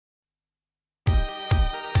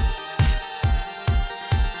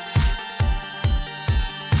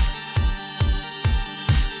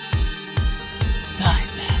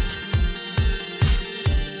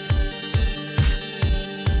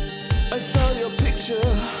your picture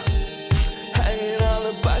hanging on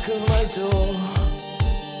the back of my door.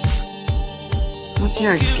 What's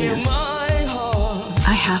your excuse?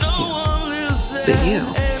 I have to. But you?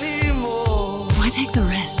 Why take the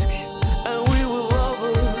risk? And we were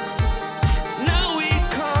lovers. Now we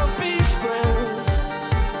can't be friends.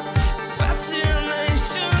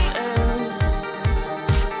 Fascination ends.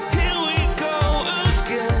 Here we go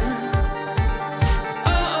again.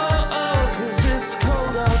 Oh, 'cause it's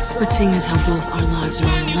cold outside. But seeing as how both our lives are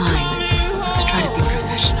on the line, let's try to be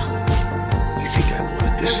professional. You think I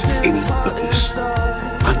wanted this, any of this?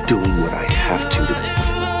 I'm doing what I have to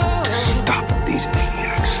stop these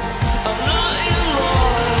maniacs. I'm not in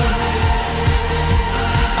love.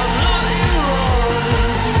 I'm not in love.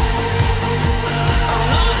 I'm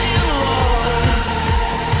not in love.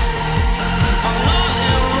 I'm not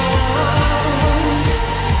in love.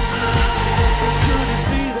 Could it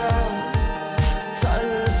be that time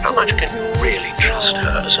is How much can you really trust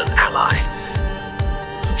her as an ally?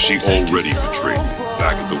 She already betrayed me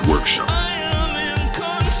back at the workshop. I am in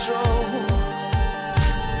control.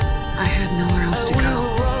 I had nowhere else to go.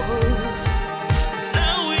 Lovers.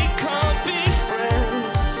 Now we can't be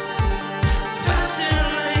friends.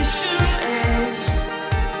 Fascination ends.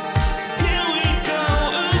 Here we go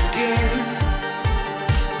again.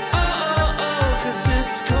 Oh, 'cause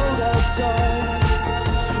it's cold outside.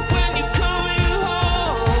 When you're coming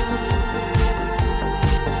home,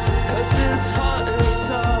 'cause it's hot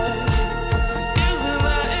inside. Isn't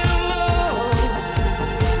that in love?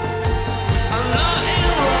 I'm not in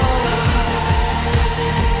love.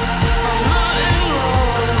 I'm not in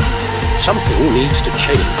love. Something needs to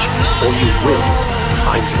change, or you will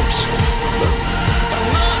find yourself alone. I'm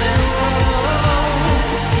not in love.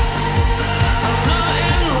 I'm not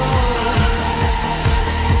in love.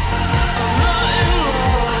 I'm not in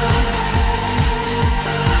love.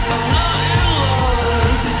 I'm not in love.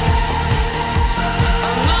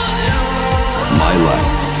 I'm not in love. My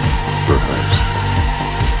life for hers.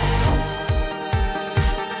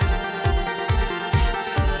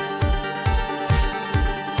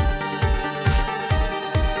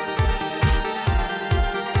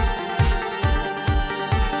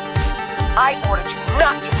 I ordered you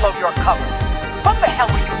not to blow your cover. What the hell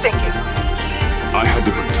were you thinking? I had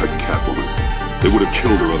to protect Catwoman. They would have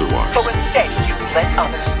killed her otherwise. So instead, you let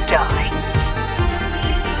others die.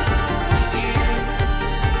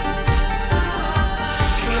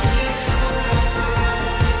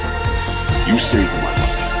 You saved my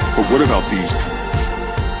life. But what about these people?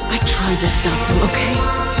 I tried to stop them, okay?